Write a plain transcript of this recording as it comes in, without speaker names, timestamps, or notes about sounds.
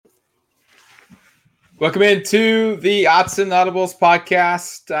Welcome into the Odds and Audibles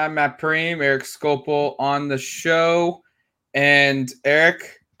podcast. I'm Matt Preem, Eric Scopel on the show. And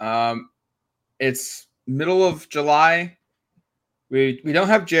Eric, it's middle of July. We don't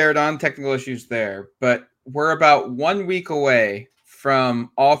have Jared on, technical issues there, but we're about 1 week away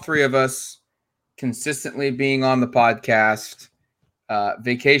from all three of us consistently being on the podcast.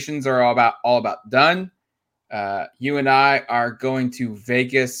 Vacations are all about done. You and I are going to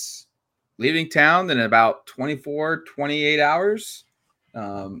Vegas, leaving town in about 24, 28 hours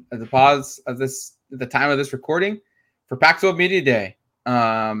at the time of this recording for Pac-12 Media Day.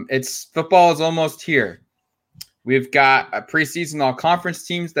 Football is almost here. We've got a preseason all-conference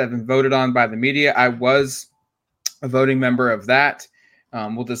teams that have been voted on by the media. I was a voting member of that.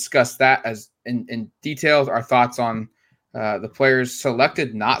 We'll discuss that as in detail, our thoughts on the players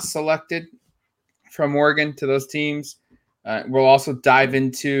selected, not selected from Oregon to those teams. We'll also dive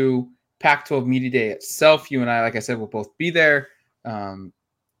into Pac-12 Media Day itself. You and I, like I said, will both be there. And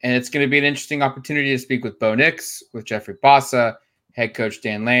it's going to be an interesting opportunity to speak with Bo Nix, with Jeffrey Bassa, head coach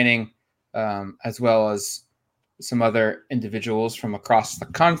Dan Lanning, as well as some other individuals from across the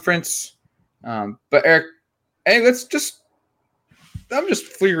conference. But Eric, hey, I'm just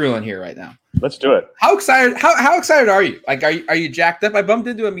freewheeling here right now. Let's do it. How excited are you? Like, are you jacked up? I bumped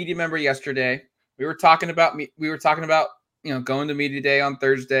into a media member yesterday. We were talking about going to media day on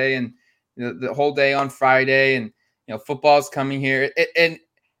Thursday and the whole day on Friday, and football's coming here, and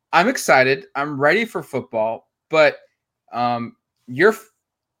I'm excited. I'm ready for football, but you're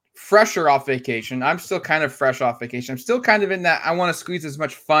fresher off vacation. I'm still kind of fresh off vacation. I'm still kind of in that I want to squeeze as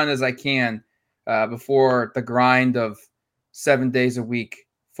much fun as I can before the grind of 7 days a week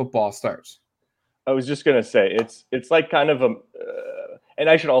football starts. I was just gonna say it's like kind of a, and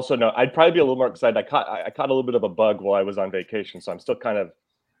I should also know I'd probably be a little more excited. I caught a little bit of a bug while I was on vacation, so I'm still kind of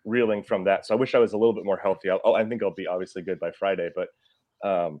reeling from that. So I wish I was a little bit more healthy. I think I'll be obviously good by Friday, but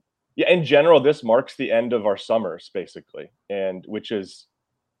in general, this marks the end of our summers basically, and which is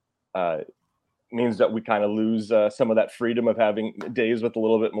means that we kind of lose some of that freedom of having days with a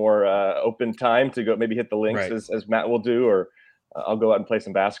little bit more open time to go maybe hit the links, right, as Matt will do, or I'll go out and play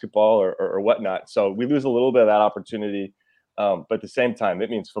some basketball or whatnot. So we lose a little bit of that opportunity. But at the same time,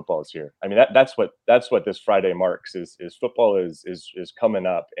 it means football is here. I mean, that's what this Friday marks is football is coming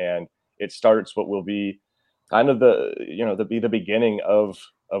up, and it starts what will be kind of the beginning of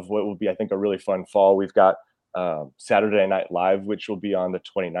what will be, I think, a really fun fall. We've got Saturday Night Live, which will be on the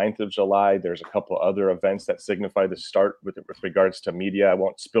 29th of July. There's a couple other events that signify the start with regards to media. I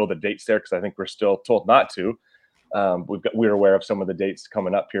won't spill the dates there because I think we're still told not to. We're aware of some of the dates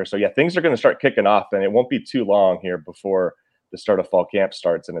coming up here. So yeah, things are going to start kicking off, and it won't be too long here before the start of fall camp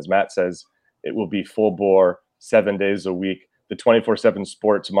starts. And as Matt says, it will be full bore 7 days a week. The 24/7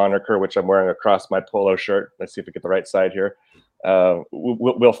 sports moniker, which I'm wearing across my polo shirt, let's see if we get the right side here,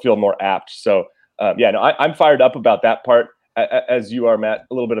 will feel more apt. So I'm fired up about that part, as you are, Matt.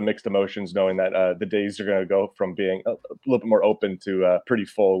 A little bit of mixed emotions knowing that the days are going to go from being a little bit more open to pretty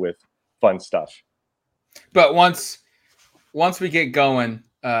full with fun stuff. But once we get going,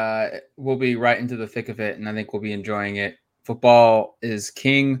 we'll be right into the thick of it, and I think we'll be enjoying it. Football is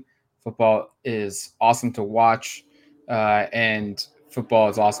king. Football is awesome to watch, and football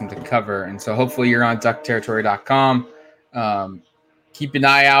is awesome to cover. And so hopefully you're on duckterritory.com. Keep an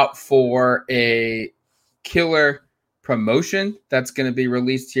eye out for a killer promotion that's going to be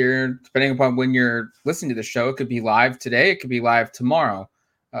released here, depending upon when you're listening to the show. It could be live today. It could be live tomorrow,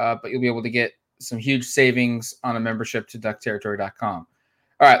 but you'll be able to get some huge savings on a membership to duckterritory.com.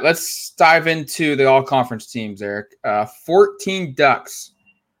 All right, let's dive into the all-conference teams, Eric. 14 Ducks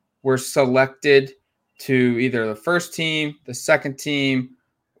were selected to either the first team, the second team,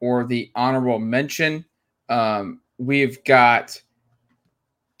 or the honorable mention. We've got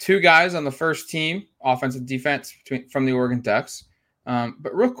 2 guys on the first team, offense and defense, from the Oregon Ducks.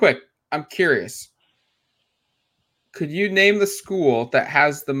 But real quick, I'm curious. Could you name the school that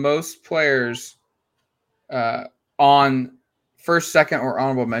has the most players on first, second, or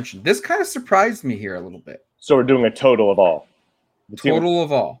honorable mention? This kind of surprised me here a little bit. So we're doing a total of all. Total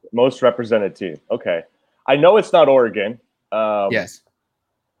of all. Most represented team. Okay. I know it's not Oregon. Yes.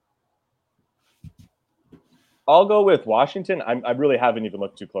 I'll go with Washington. I really haven't even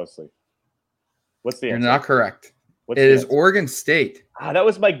looked too closely. What's the answer? You're not correct. It is Oregon State. That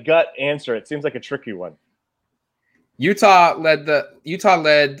was my gut answer. It seems like a tricky one. Utah led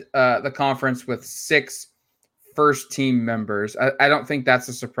the conference with 6 first-team members. I don't think that's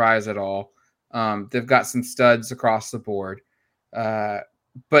a surprise at all. They've got some studs across the board.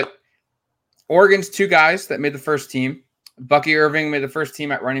 But Oregon's 2 guys that made the first team. Bucky Irving made the first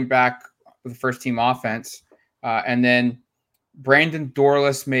team at running back with the first team offense. And then Brandon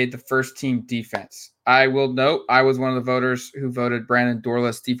Dorlus made the first team defense. I will note I was one of the voters who voted Brandon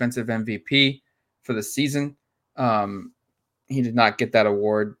Dorlus defensive MVP for the season. He did not get that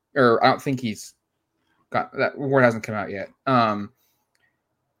award, or I don't think he's got that award. Hasn't come out yet. But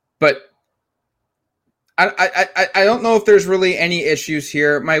I don't know if there's really any issues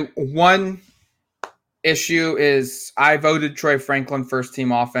here. My one issue is I voted Troy Franklin first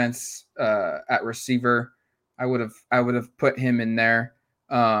team offense at receiver. I would have put him in there.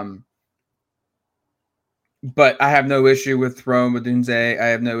 But I have no issue with Rome Odunze. I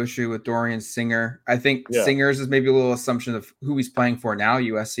have no issue with Dorian Singer. I think Singer's is maybe a little assumption of who he's playing for now,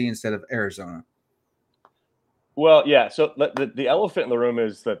 USC instead of Arizona. Well, yeah. So the elephant in the room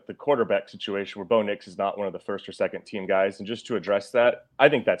is that the quarterback situation where Bo Nix is not one of the first or second team guys. And just to address that, I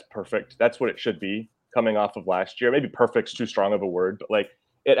think that's perfect. That's what it should be coming off of last year. Maybe perfect's too strong of a word, but like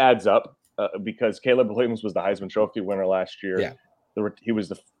it adds up because Caleb Williams was the Heisman Trophy winner last year. Yeah. He was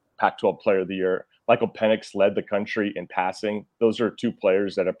the Pac-12 Player of the Year. Michael Penix led the country in passing. Those are two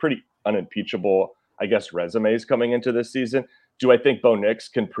players that are pretty unimpeachable, I guess, resumes coming into this season. Do I think Bo Nix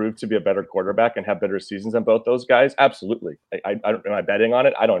can prove to be a better quarterback and have better seasons than both those guys? Absolutely. I don't, am I betting on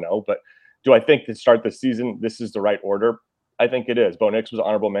it? I don't know. But do I think to start the season, this is the right order? I think it is. Bo Nix was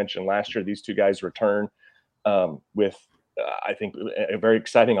honorable mention last year. These two guys return with, I think, very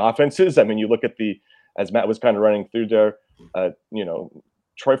exciting offenses. I mean, you look at as Matt was kind of running through there,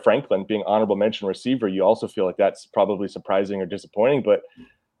 Troy Franklin being honorable mention receiver, you also feel like that's probably surprising or disappointing. But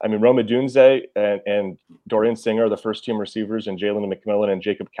I mean, Rome Odunze and Dorian Singer are the first team receivers, and Jalen McMillan and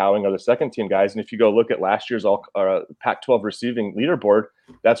Jacob Cowing are the second team guys. And if you go look at last year's Pac-12 receiving leaderboard,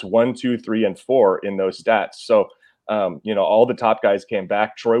 that's 1, 2, 3, and 4 in those stats. So, all the top guys came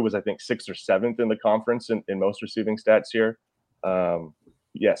back. Troy was, I think, 6th or 7th in the conference in most receiving stats here.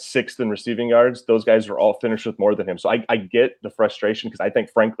 6th in receiving yards. Those guys were all finished with more than him. So I get the frustration because I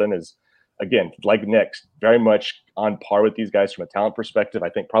think Franklin is, again, like Nix, very much on par with these guys from a talent perspective. I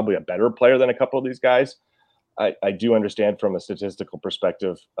think probably a better player than a couple of these guys. I do understand from a statistical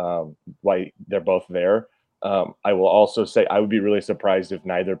perspective why they're both there. I will also say I would be really surprised if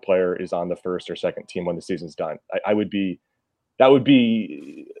neither player is on the first or second team when the season's done. That would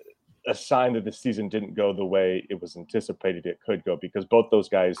be a sign that the season didn't go the way it was anticipated it could go, because both those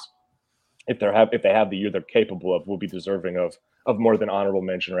guys, if they have the year they're capable of, will be deserving of more than honorable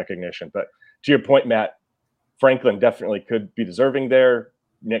mention recognition. But to your point, Matt, Franklin definitely could be deserving there.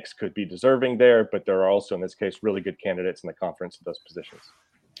 Nix could be deserving there, but there are also, in this case, really good candidates in the conference at those positions.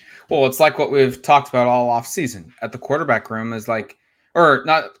 Well, it's like what we've talked about all off season at the quarterback room is like, or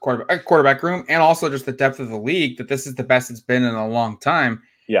not quarterback room, and also just the depth of the league, that this is the best it's been in a long time.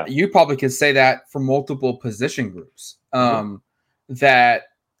 Yeah. You probably could say that for multiple position groups, that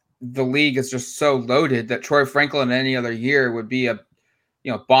the league is just so loaded that Troy Franklin any other year would be a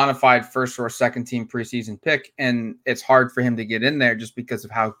bona fide first or second team preseason pick. And it's hard for him to get in there just because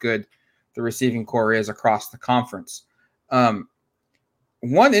of how good the receiving core is across the conference.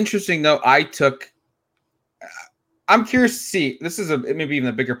 One interesting note I took, I'm curious to see, this is maybe even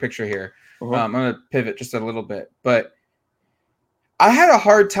a bigger picture here. I'm going to pivot just a little bit, but I had a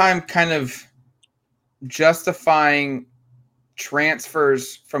hard time kind of justifying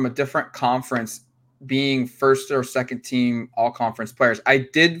transfers from a different conference being first or second team all conference players. I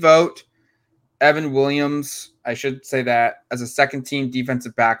did vote Evan Williams, I should say that, as a second team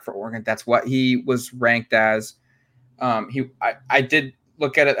defensive back for Oregon. That's what he was ranked as. I did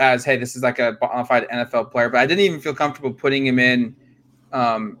look at it as, hey, this is like a bona fide NFL player, but I didn't even feel comfortable putting him in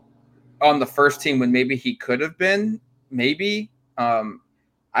on the first team when maybe he could have been, maybe.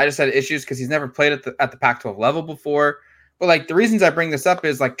 I just had issues because he's never played at the Pac-12 level before. But like the reasons I bring this up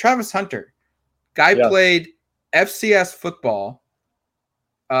is like Travis Hunter, played FCS football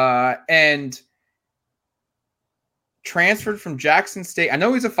and transferred from Jackson State. I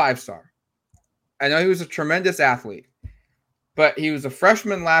know he's a 5-star. I know he was a tremendous athlete, but he was a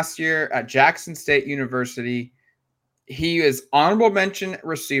freshman last year at Jackson State University. He is honorable mention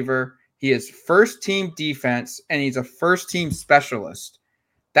receiver. He is first team defense, and he's a first team specialist.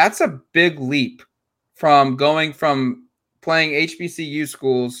 That's a big leap from going from playing HBCU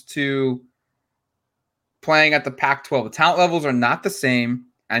schools to playing at the Pac-12. The talent levels are not the same.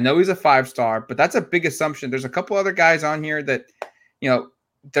 I know he's a 5-star, but that's a big assumption. There's a couple other guys on here that,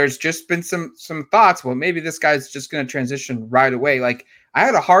 there's just been some thoughts. Well, maybe this guy's just going to transition right away. Like I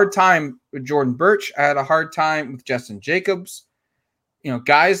had a hard time with Jordan Birch. I had a hard time with Justin Jacobs.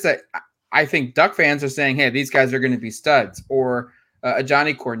 Guys that I think Duck fans are saying, hey, these guys are going to be studs, or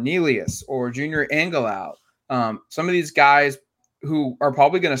Johnny Cornelius or Junior Angelau. Some of these guys who are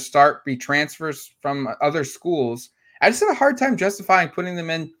probably going to start be transfers from other schools. I just had a hard time justifying putting them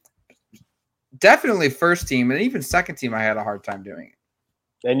in. Definitely first team, and even second team, I had a hard time doing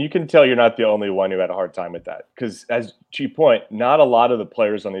it. And you can tell you're not the only one who had a hard time with that. Because as to your point, not a lot of the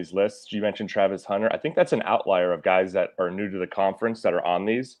players on these lists, you mentioned Travis Hunter. I think that's an outlier of guys that are new to the conference that are on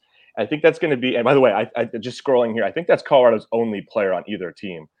these. I think that's going to be, and by the way, I just scrolling here, I think that's Colorado's only player on either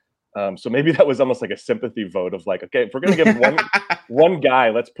team. So maybe that was almost like a sympathy vote of like, okay, if we're going to give one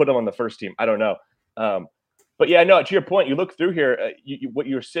guy, let's put him on the first team. I don't know. But yeah, no, to your point, you look through here, what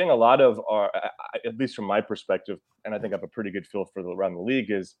you're seeing a lot of are, at least from my perspective, and I think I have a pretty good feel for around the league,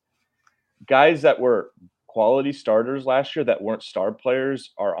 is guys that were quality starters last year that weren't star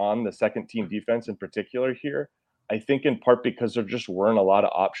players are on the second team defense in particular here. I think in part because there just weren't a lot of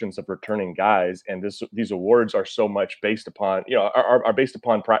options of returning guys, and these awards are so much based upon, are based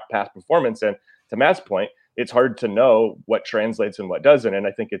upon past performance. And to Matt's point, it's hard to know what translates and what doesn't. And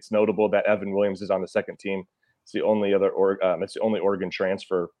I think it's notable that Evan Williams is on the second team. It's the only it's the only Oregon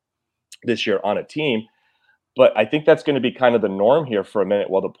transfer this year on a team. But I think that's going to be kind of the norm here for a minute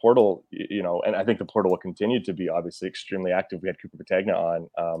while the portal, and I think the portal will continue to be obviously extremely active. We had Cooper Patagna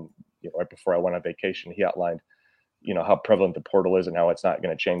on right before I went on vacation. He outlined, how prevalent the portal is and how it's not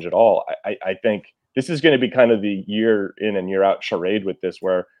going to change at all. I think this is going to be kind of the year in and year out charade with this,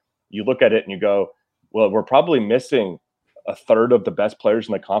 where you look at it and you go, well, we're probably missing a third of the best players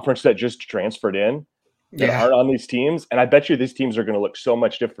in the conference that just transferred in that aren't on these teams. And I bet you these teams are going to look so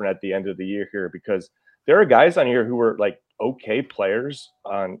much different at the end of the year here, because there are guys on here who were like okay players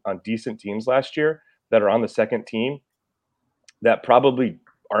on decent teams last year that are on the second team that probably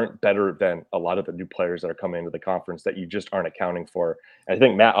aren't better than a lot of the new players that are coming into the conference that you just aren't accounting for. And I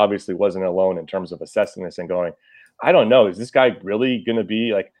think Matt obviously wasn't alone in terms of assessing this and going, I don't know, is this guy really going to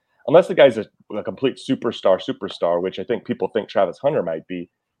be like, unless the guy's a complete superstar, which I think people think Travis Hunter might be,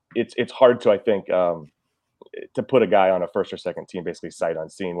 it's hard to, I think, to put a guy on a first or second team basically sight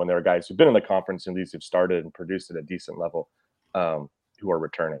unseen when there are guys who've been in the conference and these who've started and produced at a decent level who are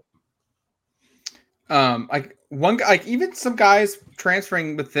returning. Like one guy, like even some guys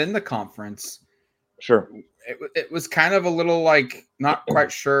transferring within the conference. Sure. It was kind of a little like not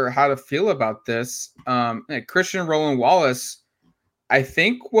quite sure how to feel about this. Christian Roland Wallace, I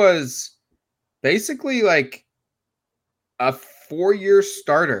think, was basically like a 4-year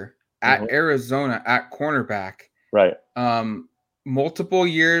starter at Arizona at cornerback. Right. Multiple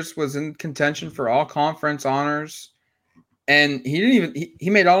years was in contention for all conference honors. And he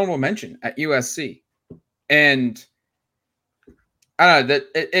made honorable mention at USC. And I don't know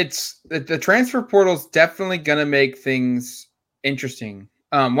that the transfer portal is definitely going to make things interesting.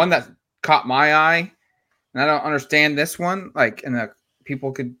 One that caught my eye, and I don't understand this one, like, and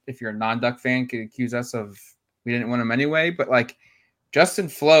people could, if you're a non-Duck fan, could accuse us of we didn't win them anyway, but like, Justin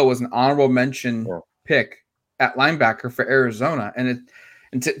Flo was an honorable mention pick at linebacker for Arizona. And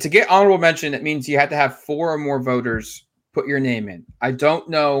to get honorable mention, it means you had to have 4 or more voters put your name in. I don't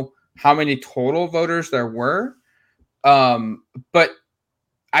know how many total voters there were, but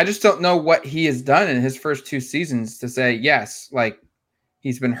I just don't know what he has done in his first 2 seasons to say, yes, like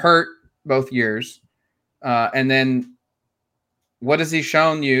he's been hurt both years. And then what has he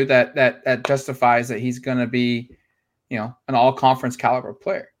shown you that justifies that he's going to be, an all-conference caliber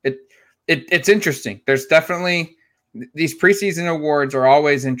player? It's interesting. There's definitely these preseason awards are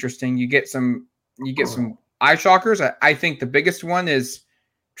always interesting. You get some eye shockers. I think the biggest one is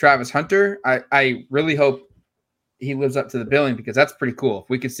Travis Hunter. I really hope he lives up to the billing, because that's pretty cool. If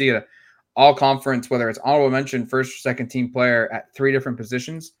we could see an all-conference, whether it's honorable mention, first or second team player at 3 different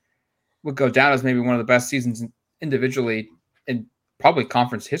positions, would go down as maybe one of the best seasons individually in probably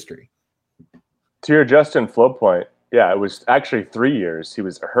conference history. To your Justin Flo point, yeah, it was actually 3 years. He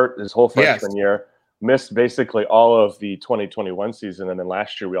was hurt his whole freshman year, missed basically all of the 2021 season. And then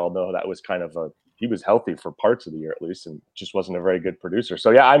last year, we all know that was kind of he was healthy for parts of the year at least, and just wasn't a very good producer.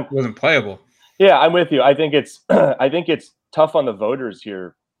 So yeah, wasn't playable. Yeah, I'm with you. I think it's tough on the voters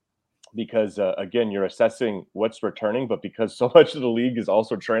here because again, you're assessing what's returning, but because so much of the league is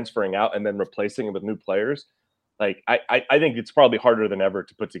also transferring out and then replacing it with new players, like I think it's probably harder than ever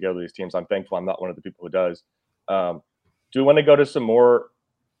to put together these teams. I'm thankful I'm not one of the people who does. Do we want to go to some more?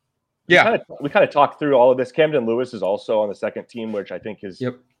 Yeah, we kind of talked through all of this. Camden Lewis is also on the second team, which I think is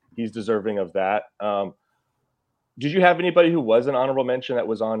he's deserving of that. Did you have anybody who was an honorable mention that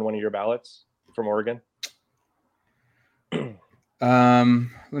was on one of your ballots from Oregon?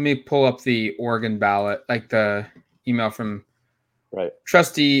 Let me pull up the Oregon ballot, like the email from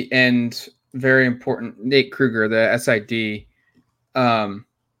trustee and very important Nate Kruger, the SID.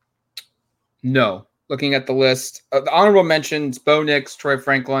 No. looking at the list. The honorable mentions: Bo Nix, Troy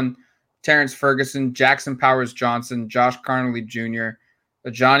Franklin, Terrence Ferguson, Jackson Powers Johnson, Josh Conerly Jr.,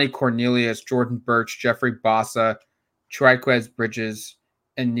 Johnny Cornelius, Jordan Birch, Jeffrey Bossa, Triquez Bridges,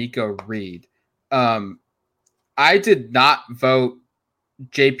 and Nico Reed. I did not vote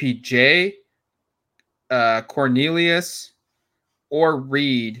JPJ, Cornelius, or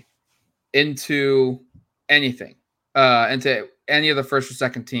Reed into anything, into any of the first or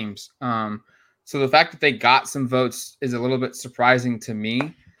second teams. So the fact that they got some votes is a little bit surprising to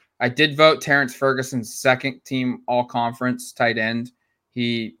me. I did vote Terrence Ferguson's second team all-conference tight end.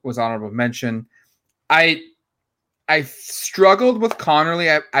 He was honorable mention. I struggled with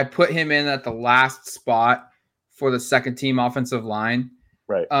Conerly. I put him in at the last spot for the second team offensive line.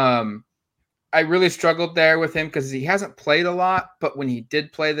 Right. I really struggled there with him because he hasn't played a lot, but when he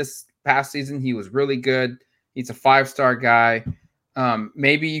did play this past season, he was really good. He's a 5-star guy.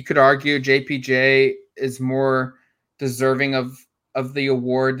 Maybe you could argue JPJ is more deserving of the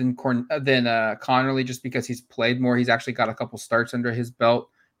award than Conerly just because he's played more. He's actually got a couple starts under his belt.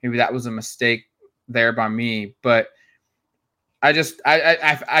 Maybe that was a mistake there by me, but I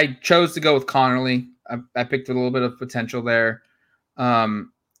chose to go with Conerly. I picked a little bit of potential there.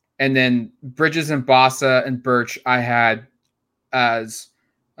 And then Bridges and Bossa and Birch I had as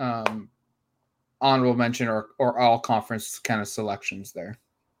honorable mention or all conference kind of selections there.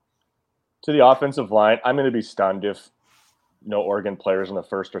 To the offensive line, I'm going to be stunned if no Oregon players on the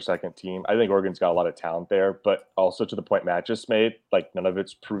first or second team. I think Oregon's got a lot of talent there, but also to the point Matt just made, like none of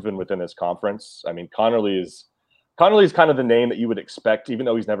it's proven within this conference. I mean, Conerly is kind of the name that you would expect, even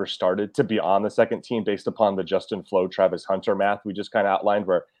though he's never started, to be on the second team based upon the Justin Flo, Travis Hunter math we just kind of outlined,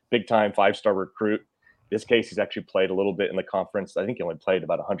 where big time 5-star recruit. In this case, he's actually played a little bit in the conference. I think he only played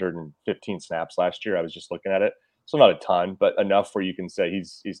about 115 snaps last year. I was just looking at it. So not a ton, but enough where you can say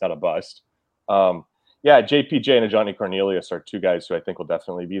he's not a bust. JPJ and Johnny Cornelius are two guys who I think will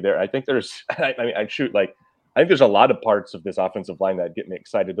definitely be there. I think there's, I think there's a lot of parts of this offensive line that get me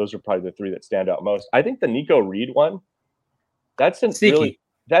excited. Those are probably the three that stand out most. I think the Nico Reed one, that's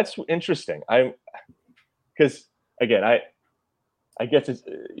interesting. Because again, I guess it's,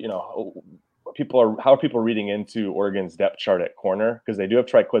 how are people reading into Oregon's depth chart at corner? Because they do have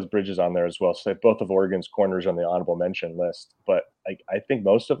Triquez Bridges on there as well. So both of Oregon's corners on the honorable mention list. But I think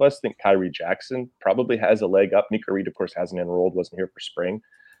most of us think Kyrie Jackson probably has a leg up. Nico Reed, of course, hasn't enrolled, wasn't here for spring.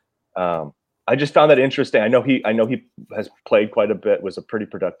 I just found that interesting. I know he has played quite a bit, was a pretty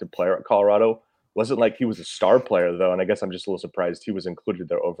productive player at Colorado. Wasn't like he was a star player though, and I guess I'm just a little surprised he was included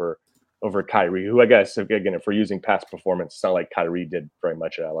there over Kyrie, who I guess, again, if we're using past performance, it's not like Kyrie did very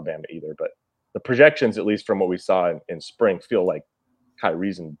much at Alabama either. But the projections, at least from what we saw in spring, feel like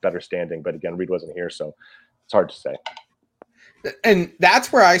Kyrie's in better standing. But again, Reed wasn't here, so it's hard to say. And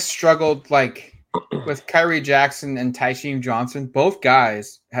that's where I struggled, with Kyrie Jackson and Tysheem Johnson. Both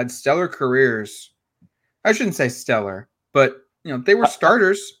guys had stellar careers. I shouldn't say stellar, but they were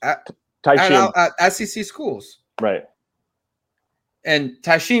starters at SEC schools, right? And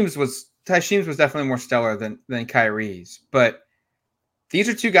Tysheem's was definitely more stellar than Kyrie's, but these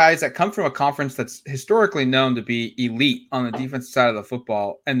are two guys that come from a conference that's historically known to be elite on the defensive side of the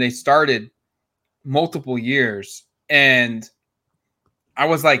football, and they started multiple years. And I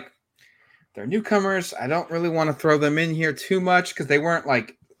was like, they're newcomers. I don't really want to throw them in here too much because they weren't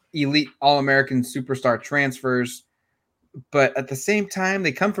like elite All-American superstar transfers. But at the same time,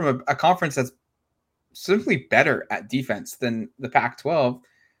 they come from a conference that's simply better at defense than the Pac-12.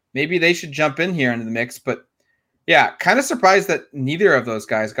 Maybe they should jump in here into the mix, but yeah, kind of surprised that neither of those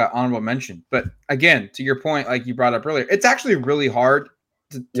guys got honorable mention. But again, to your point, like you brought up earlier, it's actually really hard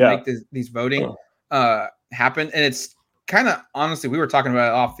to make these voting happen. And it's kind of, honestly, we were talking about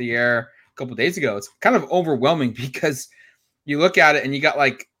it off the air a couple of days ago. It's kind of overwhelming because you look at it and you got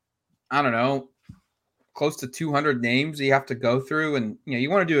close to 200 names you have to go through. And you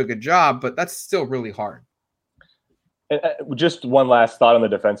want to do a good job, but that's still really hard. Just one last thought on the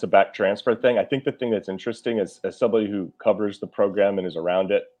defensive back transfer thing. I think the thing that's interesting is, as somebody who covers the program and is around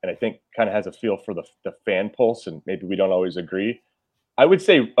it, and I think kind of has a feel for the fan pulse, and maybe we don't always agree, I would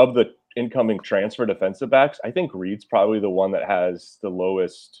say of the incoming transfer defensive backs, I think Reed's probably the one that has the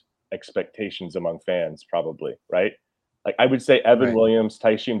lowest expectations among fans, probably, right? Like I would say Evan Williams,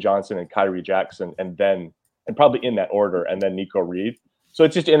 Tysheem Johnson, and Kyrie Jackson, and probably in that order, and then Nico Reed. So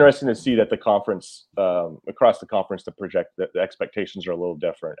it's just interesting to see that the conference, across the conference, to project that the expectations are a little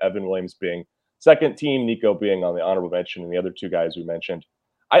different. Evan Williams being second team, Nico being on the honorable mention, and the other two guys we mentioned.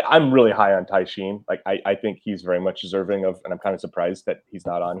 I'm really high on Tysheem. Like I think he's very much deserving of, and I'm kind of surprised that he's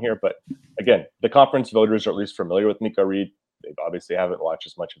not on here. But again, the conference voters are at least familiar with Nico Reed. They obviously haven't watched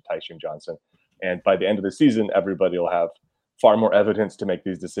as much of Tysheem Johnson. And by the end of the season, everybody will have far more evidence to make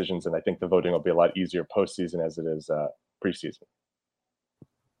these decisions. And I think the voting will be a lot easier postseason as it is preseason.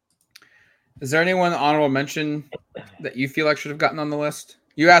 Is there anyone honorable mention that you feel like should have gotten on the list?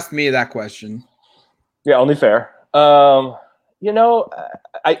 You asked me that question. Yeah, only fair. You know,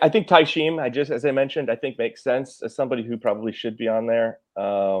 I think Taishim, as I mentioned, I think makes sense as somebody who probably should be on there.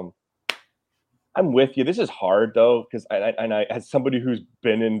 I'm with you. This is hard though, because I as somebody who's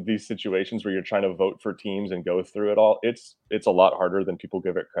been in these situations where you're trying to vote for teams and go through it all, it's a lot harder than people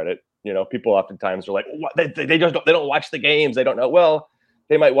give it credit. You know, people oftentimes are like, what? They don't watch the games. They don't know. Well,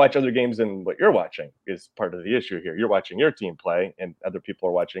 they might watch other games than what you're watching is part of the issue here. You're watching your team play, and other people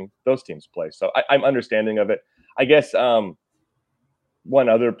are watching those teams play. So I'm understanding of it. I guess one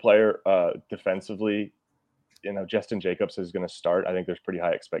other player defensively, you know, Justin Jacobs is going to start. I think there's pretty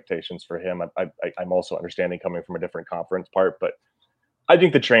high expectations for him. I'm also understanding coming from a different conference part, but I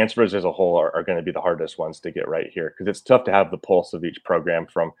think the transfers as a whole are going to be the hardest ones to get right here because it's tough to have the pulse of each program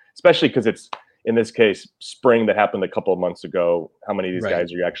from, especially because it's, in this case, spring that happened a couple of months ago. How many of these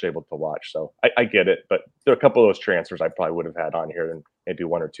guys are you actually able to watch? So I get it, but there are a couple of those transfers I probably would have had on here, and maybe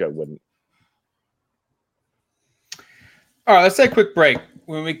one or two I wouldn't. All right, let's take a quick break.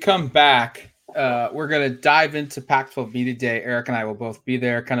 When we come back, we're going to dive into Pac-12 Media Day. Eric and I will both be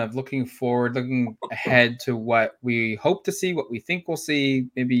there, kind of looking forward, looking ahead to what we hope to see, what we think we'll see,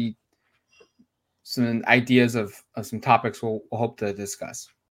 maybe some ideas of some topics we'll hope to discuss.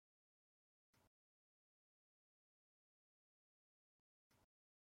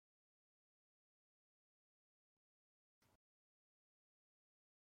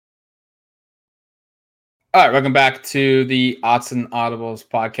 All right, welcome back to the Odds and Audibles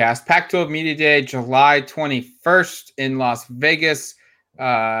podcast. Pac-12 Media Day, July 21st in Las Vegas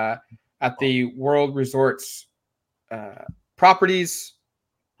at the World Resorts properties,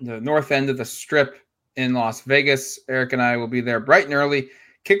 the north end of the Strip in Las Vegas. Eric and I will be there bright and early.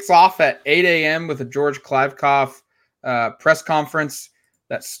 Kicks off at 8 a.m. with a George Kliavkoff press conference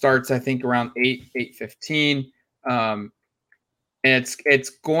that starts, I think, around 8:15. And it's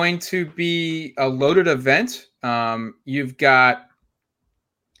going to be a loaded event. You've got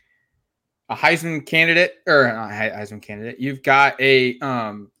a Heisman candidate, or not Heisman candidate. You've got a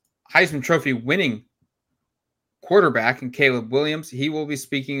Heisman Trophy winning quarterback in Caleb Williams. He will be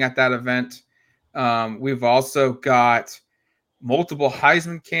speaking at that event. We've also got multiple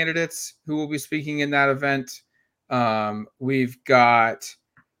Heisman candidates who will be speaking in that event. We've got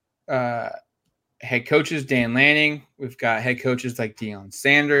head coaches, Dan Lanning. We've got head coaches like Deion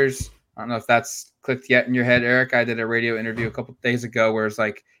Sanders. I don't know if that's clicked yet in your head, Eric. I did a radio interview a couple of days ago where it's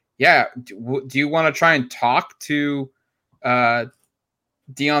like, yeah, do you want to try and talk to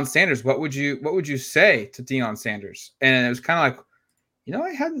Deion Sanders? What would you say to Deion Sanders? And it was kind of like, you know,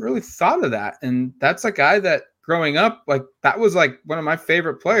 I hadn't really thought of that. And that's a guy that growing up, like that was like one of my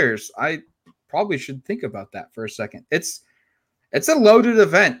favorite players. I probably should think about that for a second. It's a loaded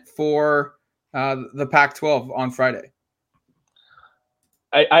event for the Pac-12 on Friday.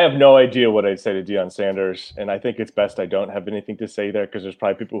 I have no idea what I'd say to Deion Sanders, and I think it's best I don't have anything to say there because there's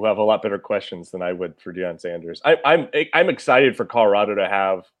probably people who have a lot better questions than I would for Deion Sanders. I'm excited for Colorado to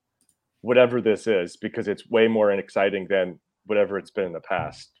have whatever this is because it's way more exciting than whatever it's been in the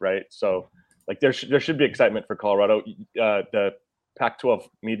past, right? So, like, there should be excitement for Colorado. The Pac-12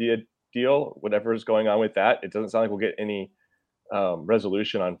 media deal, whatever is going on with that, it doesn't sound like we'll get any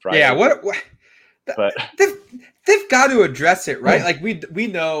resolution on Friday. Yeah, what but they've got to address it, right? Like we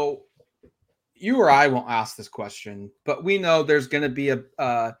know, you or I won't ask this question, but we know there's going to be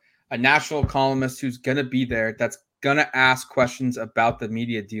a national columnist who's going to be there that's going to ask questions about the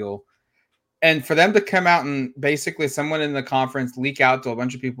media deal. And for them to come out and basically someone in the conference leak out to a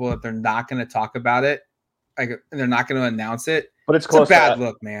bunch of people that they're not going to talk about it, like they're not going to announce it. But it's close. It's a bad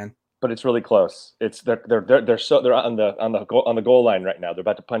look, man. But it's really close. They're on the goal line right now. They're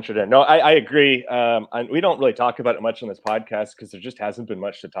about to punch it in. No, I agree. And we don't really talk about it much on this podcast because there just hasn't been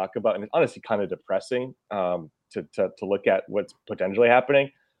much to talk about, and it's honestly kind of depressing to look at what's potentially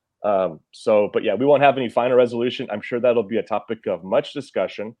happening. But yeah, we won't have any final resolution. I'm sure that'll be a topic of much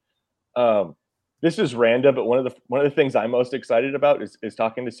discussion. This is random, but one of the things I'm most excited about is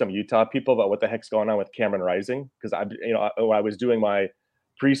talking to some Utah people about what the heck's going on with Cameron Rising, because I was doing my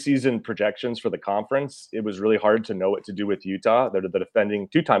preseason projections for the conference. It was really hard to know what to do with Utah. They're the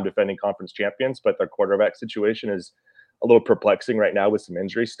two-time defending conference champions, but their quarterback situation is a little perplexing right now with some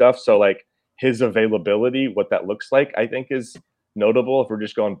injury stuff. So like his availability, what that looks like, I think is notable if we're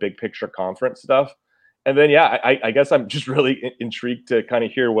just going big picture conference stuff. And then, yeah, I guess I'm just really intrigued to kind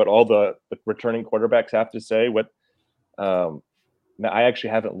of hear what all the returning quarterbacks have to say, what Now, I actually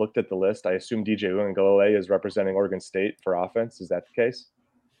haven't looked at the list. I assume DJ Uiagalelei is representing Oregon State for offense. Is that the case?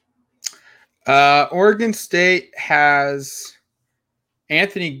 Oregon State has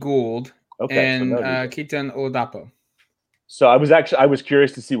Anthony Gould and Keaton Oladapo. So I was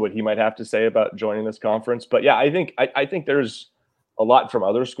curious to see what he might have to say about joining this conference. But yeah, I think there's a lot from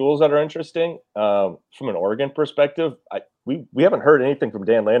other schools that are interesting. From an Oregon perspective, we haven't heard anything from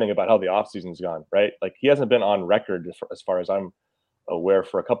Dan Lanning about how the offseason's gone, right? Like he hasn't been on record as far as I'm aware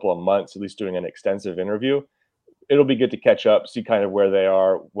for a couple of months, at least doing an extensive interview. It'll be good to catch up, see kind of where they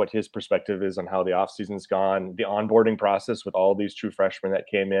are, what his perspective is on how the offseason's gone, the onboarding process with all these true freshmen that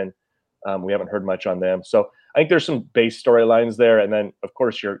came in. We haven't heard much on them. So I think there's some base storylines there. And then, of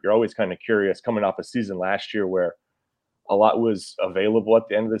course, you're always kind of curious coming off a season last year where a lot was available at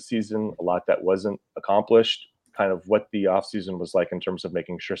the end of the season, a lot that wasn't accomplished, kind of what the offseason was like in terms of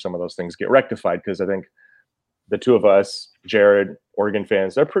making sure some of those things get rectified. Because I think the two of us, Jared, Oregon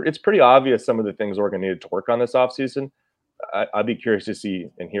fans, it's pretty obvious some of the things Oregon needed to work on this offseason. I'd be curious to see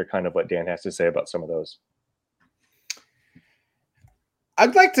and hear kind of what Dan has to say about some of those.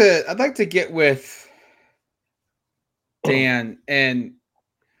 I'd like to get with Dan, and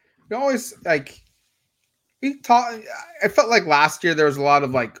we always we talk. I felt like last year there was a lot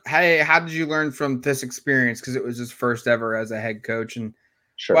of like, hey, how did you learn from this experience? Because it was his first ever as a head coach, and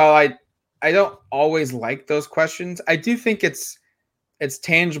sure. While I don't always like those questions, I do think it's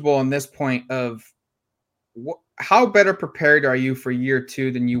tangible on this point of how better prepared are you for year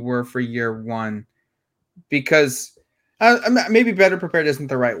 2 than you were for year 1? Because maybe better prepared isn't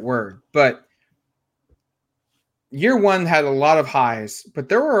the right word, but year 1 had a lot of highs, but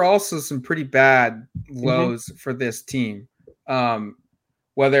there were also some pretty bad lows for this team.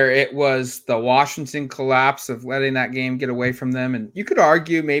 Whether it was the Washington collapse of letting that game get away from them, and you could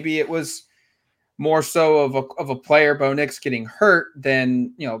argue maybe it was more so of a player, Bo Nix, getting hurt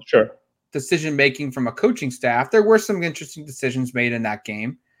than sure. Decision making from a coaching staff. There were some interesting decisions made in that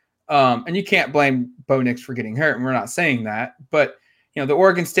game. And you can't blame Bo Nix for getting hurt, and we're not saying that. But the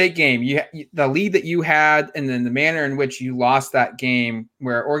Oregon State game, the lead that you had, and then the manner in which you lost that game,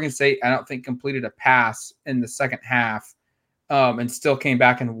 where Oregon State, I don't think, completed a pass in the second half, and still came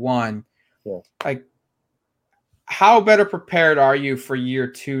back and won. Yeah. Like, how better prepared are you for year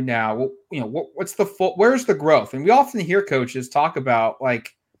 2 now? What's where's the growth? And we often hear coaches talk about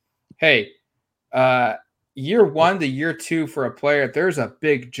like, hey, year 1 to year 2 for a player, there's a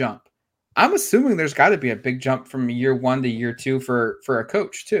big jump. I'm assuming there's got to be a big jump from year 1 to year 2 for a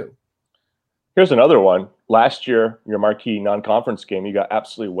coach too. Here's another one. Last year, your marquee non-conference game, you got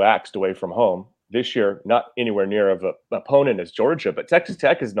absolutely waxed away from home. This year, not anywhere near of an opponent as Georgia, but Texas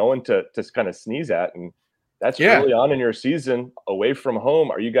Tech is no one to kind of sneeze at. And that's early on in your season away from home.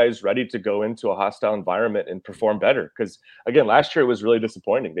 Are you guys ready to go into a hostile environment and perform better? Because, again, last year it was really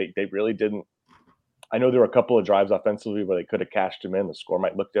disappointing. They really didn't. I know there were a couple of drives offensively where they could have cashed them in. The score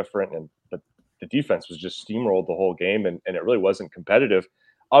might look different, but the defense was just steamrolled the whole game, and it really wasn't competitive.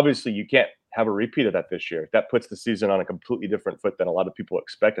 Obviously, you can't have a repeat of that this year. That puts the season on a completely different foot than a lot of people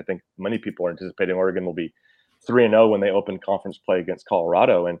expect. I think many people are anticipating Oregon will be 3-0 when they open conference play against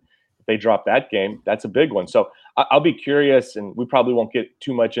Colorado, and if they drop that game, that's a big one. So I'll be curious, and we probably won't get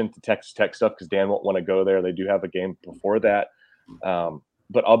too much into Texas Tech stuff because Dan won't want to go there. They do have a game before that.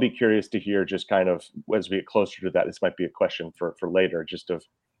 But I'll be curious to hear just kind of as we get closer to that. This might be a question for later, just of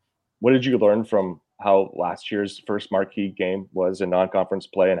what did you learn from how last year's first marquee game was in non-conference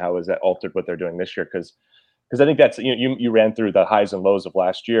play, and how has that altered what they're doing this year? Because I think that's you ran through the highs and lows of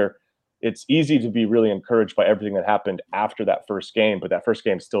last year. It's easy to be really encouraged by everything that happened after that first game, but that first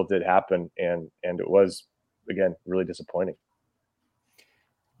game still did happen, and it was, again, really disappointing.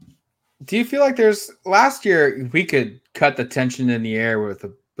 Do you feel like last year we could cut the tension in the air with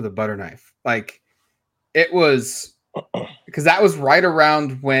a butter knife? Like, it was because that was right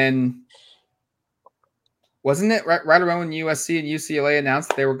around when, wasn't it right around when USC and UCLA announced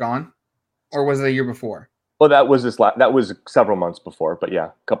that they were gone, or was it a year before? Well, that was several months before, but yeah,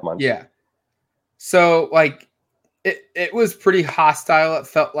 a couple months. Yeah. So like it was pretty hostile. It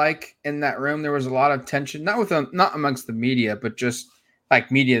felt like in that room there was a lot of tension, not amongst the media, but just like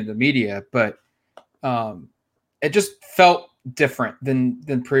media to media. But it just felt different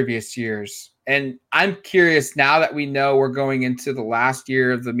than previous years. And I'm curious now that we know we're going into the last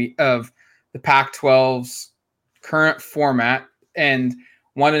year of the Pac-12's current format, and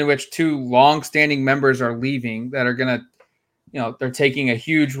one in which 2 long-standing members are leaving that are going to, they're taking a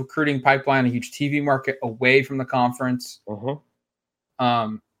huge recruiting pipeline, a huge TV market away from the conference.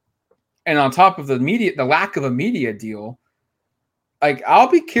 And on top of the lack of a media deal, like, I'll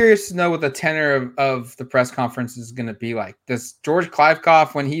be curious to know what the tenor of the press conference is going to be like. Does George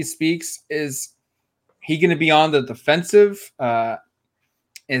Kliavkoff, when he speaks, is he going to be on the defensive?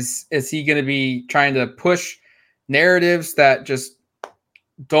 Is he going to be trying to push narratives that just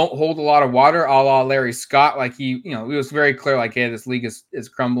don't hold a lot of water, a la Larry Scott? Like, he was very clear, like, hey, this league is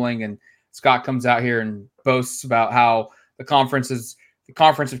crumbling, and Scott comes out here and boasts about how the conference is the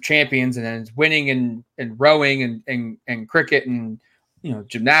conference of champions, and it's winning and rowing and cricket and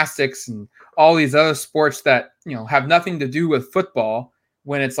gymnastics and all these other sports that have nothing to do with football,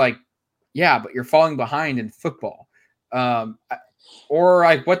 when it's like, yeah, but you're falling behind in football. Or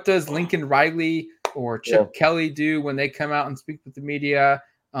like, what does Lincoln Riley or Chip Kelly do when they come out and speak with the media?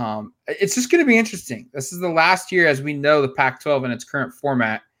 It's just going to be interesting. This is the last year, as we know, the Pac-12 in its current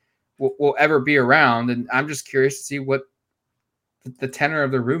format will ever be around, and I'm just curious to see what the tenor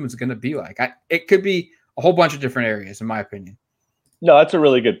of the room is going to be like. It could be a whole bunch of different areas, in my opinion. No, that's a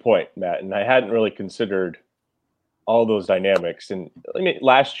really good point, Matt, and I hadn't really considered all those dynamics. And I mean,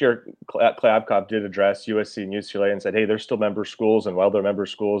 last year, Kliavkoff did address USC and UCLA and said, hey, they're still member schools, and while they're member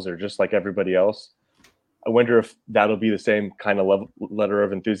schools, they're just like everybody else. I wonder if that'll be the same kind of letter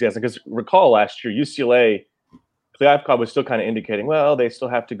of enthusiasm. Because recall last year, UCLA, Kliavkoff was still kind of indicating, well, they still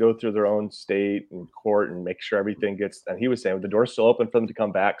have to go through their own state and court and make sure everything gets – and he was saying the door's still open for them to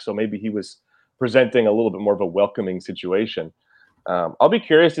come back. So maybe he was presenting a little bit more of a welcoming situation. I'll be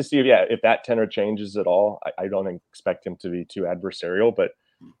curious to see if that tenor changes at all. I don't expect him to be too adversarial, but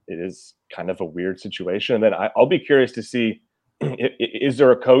it is kind of a weird situation. And then I'll be curious to see, is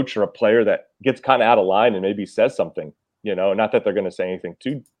there a coach or a player that gets kind of out of line and maybe says something, not that they're going to say anything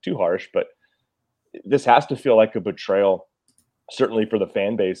too harsh, but this has to feel like a betrayal, certainly for the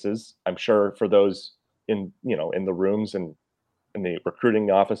fan bases. I'm sure for those in the rooms and in the recruiting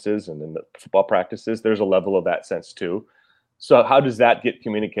offices and in the football practices, there's a level of that sense too. So how does that get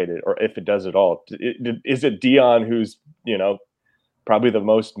communicated, or if it does at all? Is it Deion, who's, probably the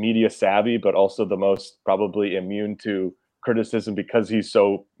most media savvy, but also the most probably immune to criticism because he's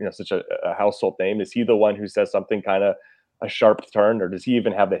so, such a household name? Is he the one who says something kind of a sharp turn, or does he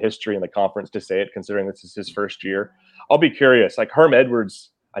even have the history in the conference to say it, considering this is his first year? I'll be curious. Like Herm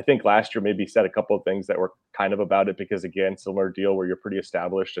Edwards, I think last year maybe said a couple of things that were kind of about it because, again, similar deal where you're pretty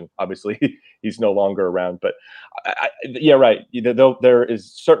established, and obviously he's no longer around. But yeah, right. There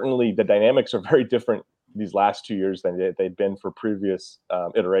is certainly the dynamics are very different these last 2 years than they've been for previous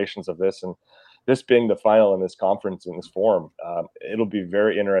iterations of this. And this being the final in this conference in this form, it'll be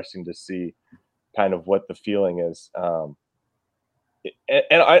very interesting to see kind of what the feeling is. And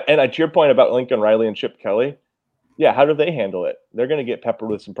to your point about Lincoln Riley and Chip Kelly, yeah, how do they handle it? They're going to get peppered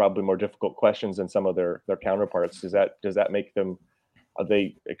with some probably more difficult questions than some of their counterparts. Does that make them? Are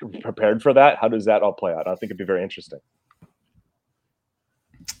they prepared for that? How does that all play out? I think it'd be very interesting.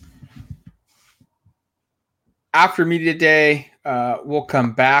 After media day, we'll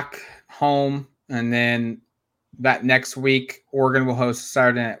come back home, and then that next week, Oregon will host a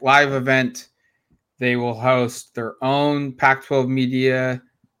Saturday Night Live event. They will host their own Pac-12 media,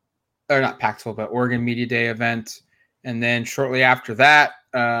 or not Pac-12, but Oregon Media Day event. And then shortly after that,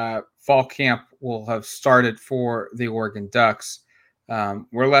 fall camp will have started for the Oregon Ducks.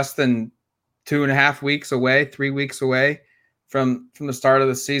 We're less than 2.5 weeks away, 3 weeks away from the start of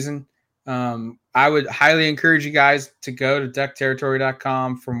the season. I would highly encourage you guys to go to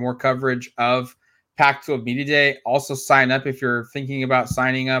duckterritory.com for more coverage of Pac-12 Media Day. Also sign up if you're thinking about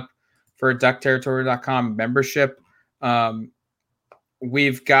signing up for a duckterritory.com membership.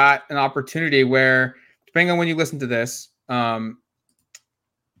 We've got an opportunity where, depending on when you listen to this,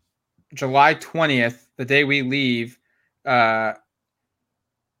 July 20th, the day we leave, we're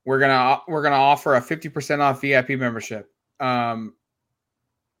gonna offer a 50% off VIP membership.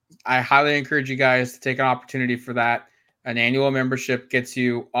 I highly encourage you guys to take an opportunity for that. An annual membership gets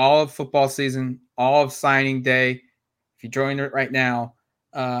you all of football season, all of signing day. If you join it right now,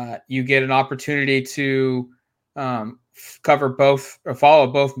 you get an opportunity to cover both or follow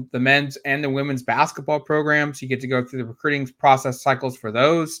both the men's and the women's basketball programs. You get to go through the recruiting process cycles for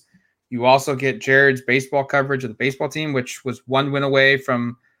those. You also get Jared's baseball coverage of the baseball team, which was one win away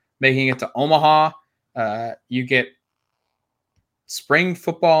from making it to Omaha. You get spring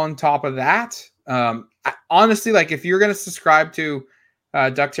football on top of that. Honestly, like if you're going to subscribe to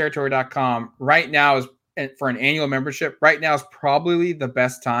duckterritory.com right now is for an annual membership, right now is probably the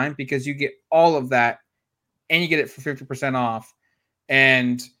best time because you get all of that and you get it for 50% off,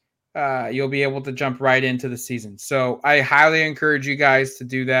 and you'll be able to jump right into the season. So I highly encourage you guys to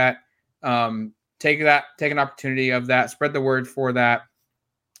do that. Take an opportunity of that, spread the word for that.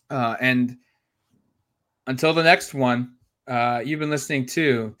 And until the next one, You've been listening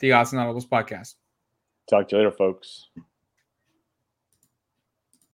to the Odds and Audibles podcast. Talk to you later, folks.